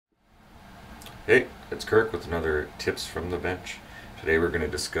Hey, it's Kirk with another Tips from the Bench. Today we're going to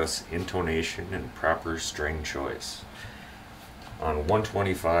discuss intonation and proper string choice. On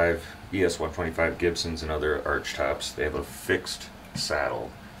 125, ES 125 Gibsons and other archtops, they have a fixed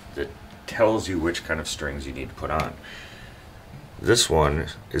saddle that tells you which kind of strings you need to put on. This one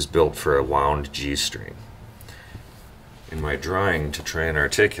is built for a wound G string. In my drawing to try and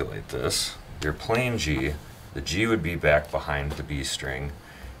articulate this, your plain G, the G would be back behind the B string,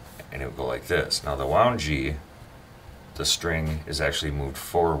 and it would go like this. Now the wound G, the string is actually moved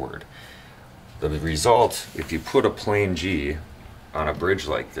forward. The result, if you put a plain G on a bridge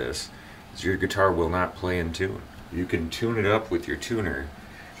like this, is your guitar will not play in tune. You can tune it up with your tuner,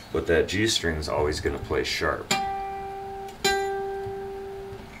 but that G string is always going to play sharp,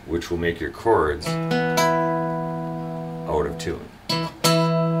 which will make your chords out of tune.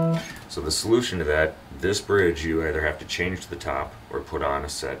 So the solution to that, this bridge, you either have to change the top or put on a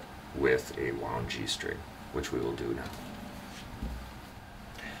set with a wound G string, which we will do now.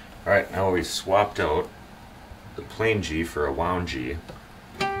 Alright, now we swapped out the plain G for a wound G.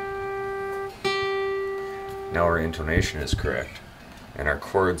 Now our intonation is correct, and our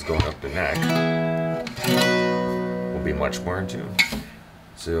chords going up the neck will be much more in tune.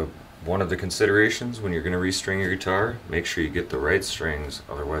 So one of the considerations when you're going to restring your guitar, make sure you get the right strings,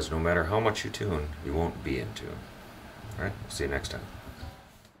 otherwise no matter how much you tune, you won't be in tune. Alright, see you next time.